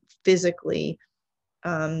then physically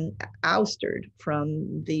ousted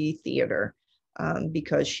from the theater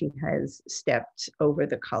because she has stepped over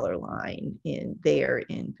the color line in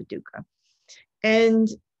Paducah. And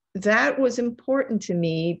that was important to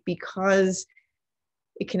me because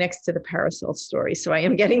it connects to the Parasol story. So I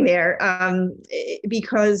am getting there,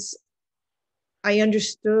 because I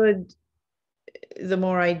understood, the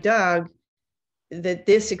more I dug, that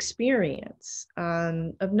this experience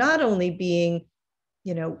of not only being,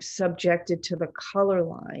 subjected to the color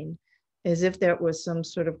line as if that was some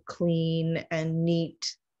sort of clean and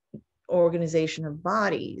neat organization of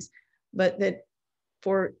bodies, but that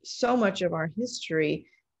for so much of our history,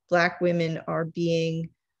 Black women are being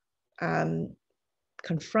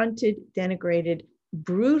confronted, denigrated,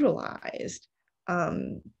 brutalized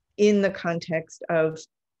in the context of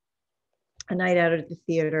a night out at the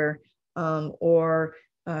theater, or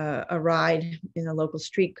a ride in a local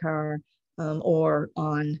streetcar, or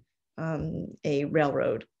on a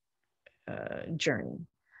railroad journey.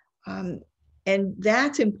 And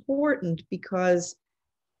that's important because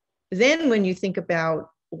then when you think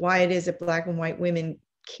about why it is that Black and white women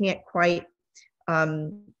can't quite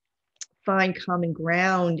find common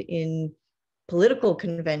ground in political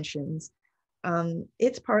conventions,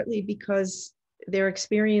 it's partly because their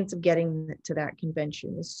experience of getting to that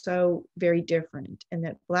convention is so very different, and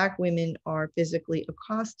that Black women are physically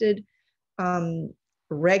accosted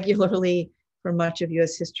regularly for much of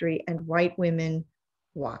US history, and white women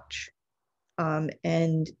watch.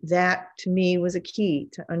 And that to me was a key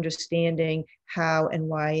to understanding how and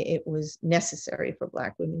why it was necessary for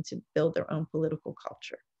Black women to build their own political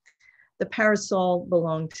culture. The parasol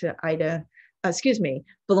belonged to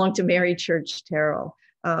Mary Church Terrell,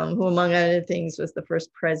 who among other things was the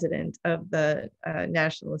first president of the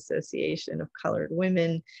National Association of Colored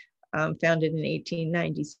Women, founded in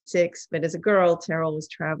 1896. But as a girl, Terrell was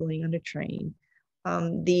traveling on a train.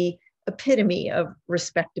 The epitome of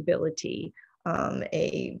respectability,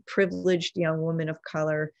 a privileged young woman of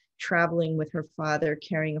color traveling with her father,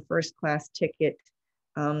 carrying a first-class ticket,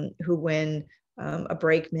 who when a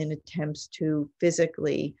brakeman attempts to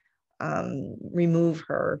physically remove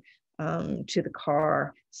her to the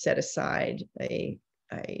car set aside, a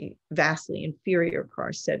vastly inferior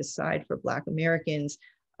car set aside for Black Americans,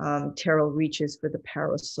 Terrell reaches for the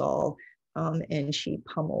parasol and she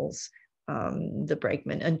pummels the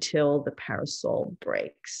brakeman until the parasol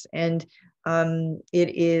breaks. And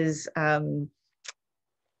it is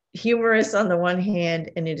humorous on the one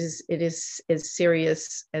hand, and it is as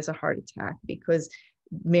serious as a heart attack, because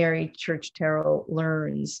Mary Church Terrell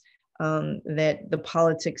learns that the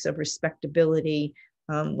politics of respectability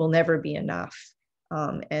will never be enough,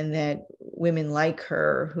 and that women like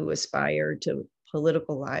her who aspire to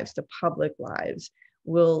political lives, to public lives,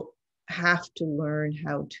 will have to learn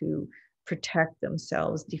how to protect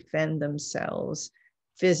themselves, defend themselves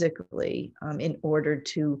physically, in order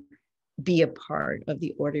to be a part of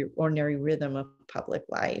the ordinary rhythm of public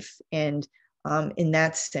life. And in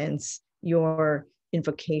that sense, your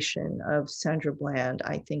invocation of Sandra Bland,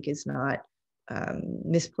 I think, is not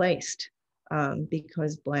misplaced,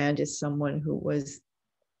 because Bland is someone who was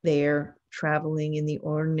there traveling in the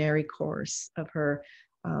ordinary course of her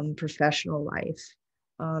professional life.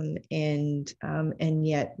 And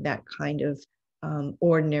yet that kind of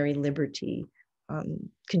ordinary liberty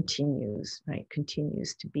continues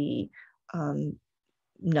to be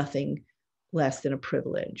nothing less than a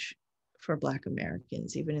privilege for Black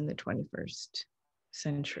Americans, even in the 21st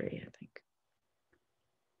century, I think.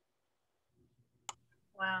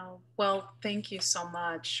 Wow. Well, thank you so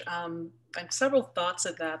much. I have several thoughts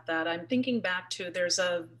of that I'm thinking back to. There's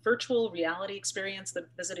a virtual reality experience that I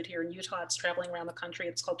visited here in Utah. It's traveling around the country.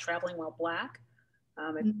 It's called Traveling While Black.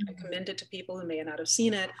 I commend it to people who may not have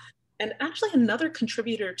seen it. And actually another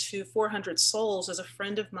contributor to 400 Souls is a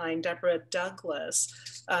friend of mine, Deborah Douglas,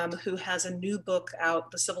 who has a new book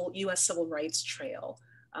out, The US Civil Rights Trail,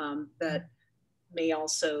 that may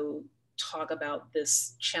also talk about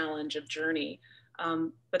this challenge of journey.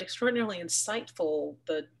 But extraordinarily insightful,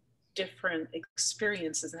 the different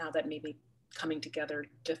experiences and how that may be coming together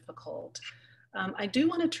difficult. I do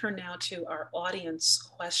want to turn now to our audience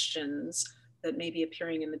questions that may be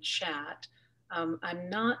appearing in the chat. I'm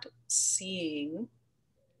not seeing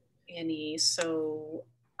any, so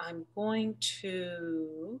I'm going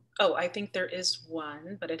to, I think there is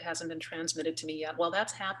one, but it hasn't been transmitted to me yet. While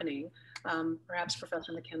that's happening, perhaps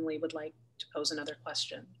Professor McKinley would like to pose another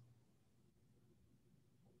question.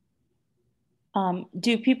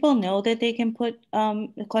 Do people know that they can put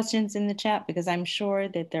questions in the chat? Because I'm sure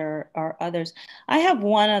that there are others. I have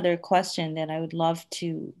one other question that I would love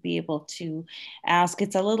to be able to ask.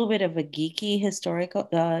 It's a little bit of a geeky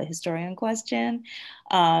historian question.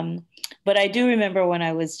 But I do remember when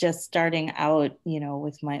I was just starting out,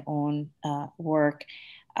 with my own work,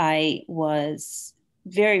 I was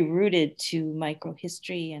very rooted to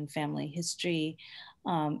microhistory and family history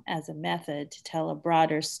as a method to tell a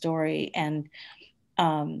broader story. And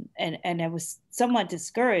I was somewhat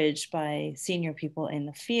discouraged by senior people in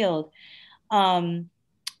the field, as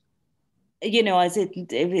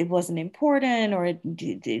it wasn't important, or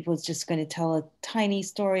it was just going to tell a tiny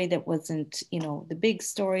story that wasn't, the big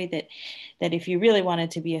story that if you really wanted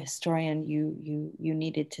to be a historian, you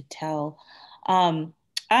needed to tell.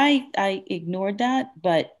 I ignored that,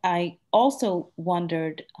 but I also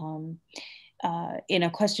wondered, in a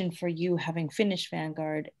question for you, having finished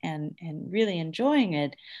Vanguard and really enjoying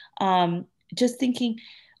it, just thinking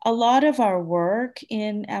a lot of our work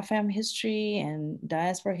in FM history and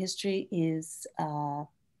diaspora history is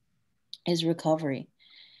recovery.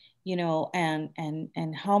 you know,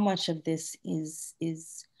 and how much of this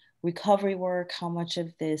is recovery work? How much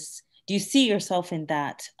of this do you see yourself in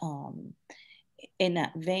that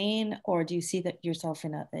vein, or do you see that yourself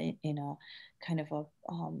in a kind of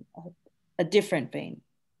a different vein,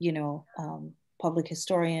 you know, public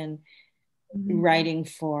historian, writing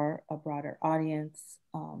for a broader audience?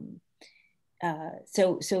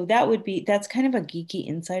 So that's kind of a geeky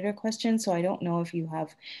insider question. So I don't know if you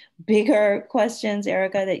have bigger questions,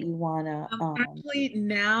 Erica, that you wanna. Actually,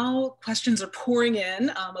 now questions are pouring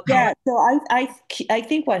in. Yeah, so I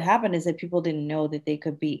think what happened is that people didn't know that they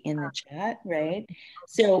could be in the chat, right?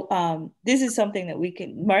 So this is something that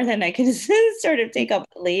Martha and I can sort of take up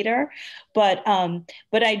later, but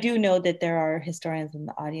I do know that there are historians in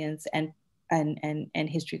the audience and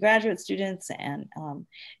history graduate students, and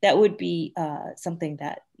that would be something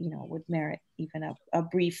that, you know, would merit even a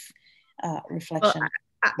brief reflection. Well,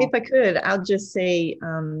 if I could, I'll just say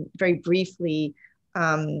very briefly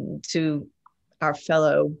to our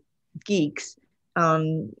fellow geeks,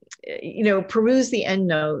 you know, peruse the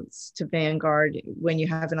endnotes to Vanguard when you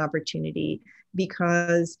have an opportunity,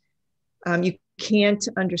 because you can't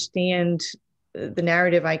understand the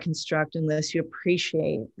narrative I construct unless you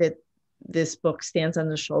appreciate that this book stands on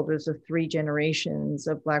the shoulders of 3 generations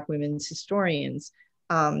of Black women's historians.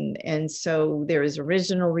 And so there is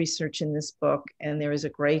original research in this book, and there is a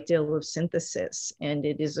great deal of synthesis, and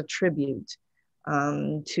it is a tribute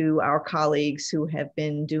to our colleagues who have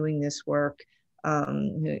been doing this work,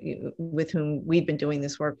 with whom we've been doing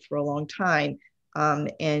this work for a long time.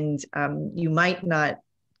 You might not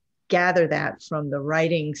gather that from the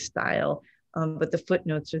writing style, but the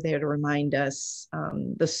footnotes are there to remind us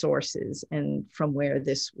the sources and from where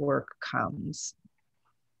this work comes.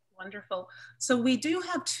 Wonderful. So we do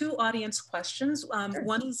have 2 audience questions.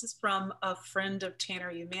 One is from a friend of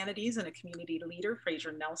Tanner Humanities and a community leader,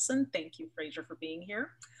 Fraser Nelson. Thank you, Fraser, for being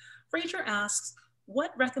here. Fraser asks,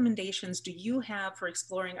 what recommendations do you have for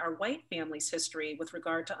exploring our white family's history with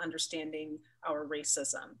regard to understanding our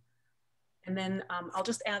racism? And then I'll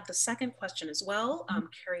just add the second question as well.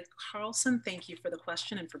 Carrie Carlson, thank you for the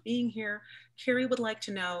question and for being here. Carrie would like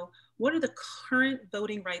to know, what are the current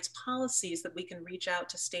voting rights policies that we can reach out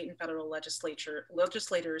to state and federal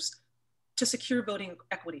legislators to secure voting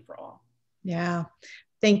equity for all? Yeah,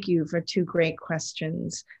 thank you for 2 great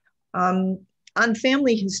questions. On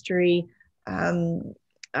family history, you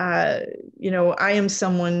know, I am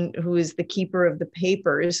someone who is the keeper of the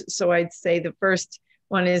papers. So I'd say the first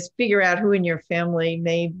one is figure out who in your family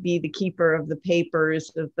may be the keeper of the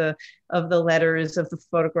papers, of the letters, of the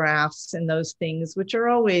photographs, and those things, which are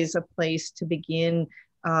always a place to begin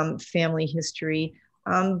family history.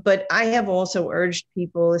 But I have also urged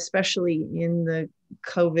people, especially in the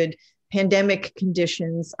COVID pandemic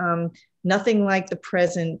conditions, nothing like the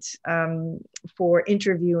present for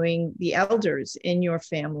interviewing the elders in your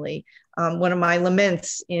family. One of my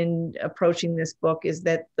laments in approaching this book is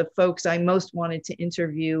that the folks I most wanted to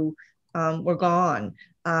interview were gone,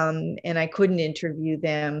 and I couldn't interview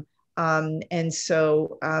them. And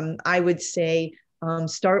so I would say,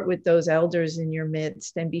 start with those elders in your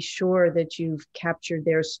midst and be sure that you've captured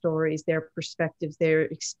their stories, their perspectives, their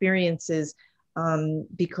experiences,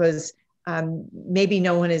 because maybe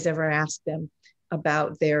no one has ever asked them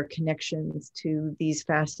about their connections to these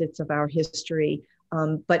facets of our history.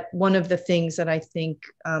 But one of the things that I think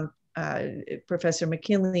Professor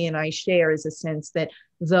McKinley and I share is a sense that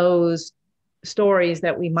those stories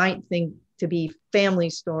that we might think to be family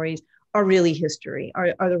stories are really history,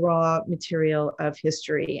 are the raw material of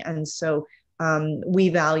history. And so we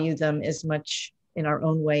value them as much in our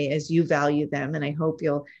own way as you value them. And I hope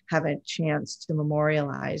you'll have a chance to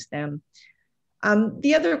memorialize them.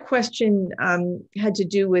 The other question had to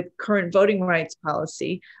do with current voting rights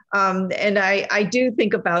policy. And I do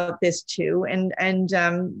think about this too.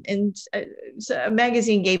 So a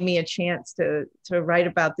magazine gave me a chance to write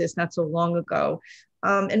about this not so long ago.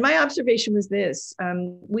 And my observation was this: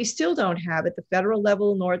 we still don't have at the federal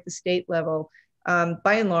level nor at the state level,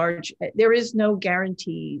 by and large, there is no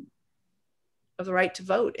guarantee of the right to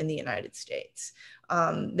vote in the United States.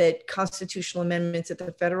 That constitutional amendments at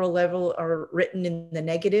the federal level are written in the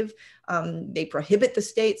negative. They prohibit the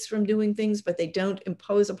states from doing things, but they don't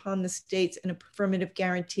impose upon the states an affirmative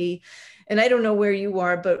guarantee. And I don't know where you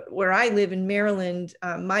are, but where I live in Maryland,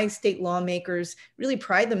 my state lawmakers really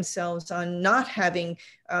pride themselves on not having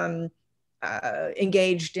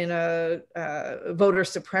engaged in a voter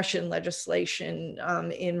suppression legislation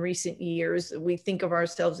in recent years. We think of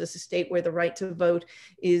ourselves as a state where the right to vote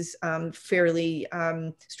is fairly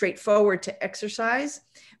straightforward to exercise.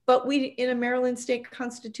 But we, in a Maryland state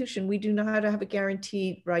constitution, we do not have a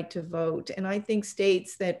guaranteed right to vote. And I think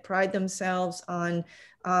states that pride themselves on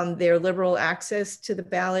their liberal access to the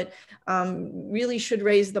ballot really should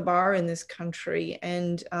raise the bar in this country.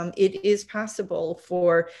 And it is possible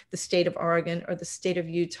for the state of Oregon or the state of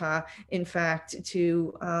Utah, in fact,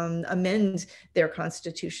 to amend their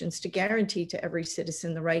constitutions to guarantee to every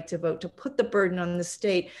citizen the right to vote, to put the burden on the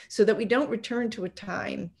state so that we don't return to a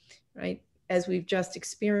time, right, as we've just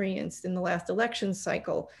experienced in the last election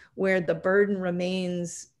cycle, where the burden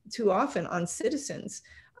remains too often on citizens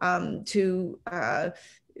to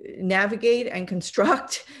navigate and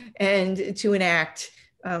construct and to enact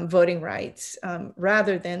voting rights,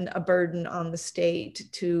 rather than a burden on the state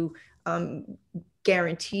to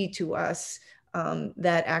guarantee to us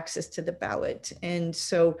that access to the ballot. And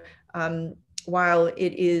so while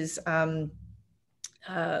it is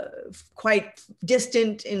quite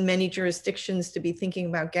distant in many jurisdictions to be thinking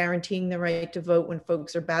about guaranteeing the right to vote when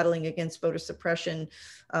folks are battling against voter suppression,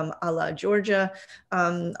 a la Georgia.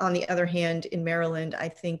 On the other hand, in Maryland, I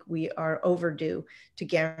think we are overdue to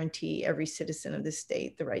guarantee every citizen of the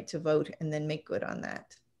state the right to vote and then make good on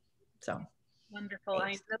that. So wonderful.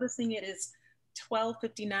 I'm noticing it is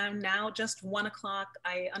 12:59 now, just 1 o'clock.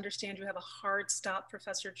 I understand you have a hard stop,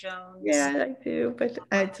 Professor Jones. Yeah, I do, but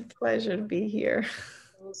it's a pleasure to be here.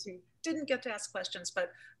 Those who didn't get to ask questions,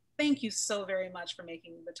 but thank you so very much for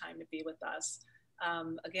making the time to be with us.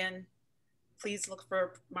 Again, please look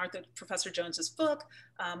for Professor Jones's book.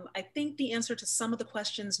 I think the answer to some of the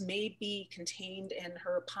questions may be contained in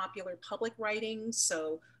her popular public writings,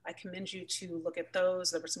 so I commend you to look at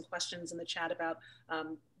those. There were some questions in the chat about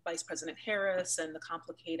Vice President Harris and the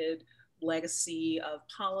complicated legacy of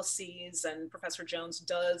policies, and Professor Jones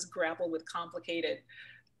does grapple with complicated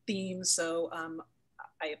themes, so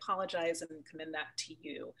I apologize and commend that to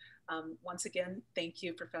you. Once again, thank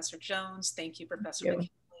you, Professor Jones. Thank you, Professor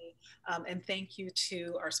McKinley. And thank you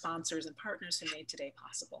to our sponsors and partners who made today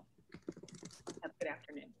possible. Have a good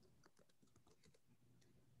afternoon.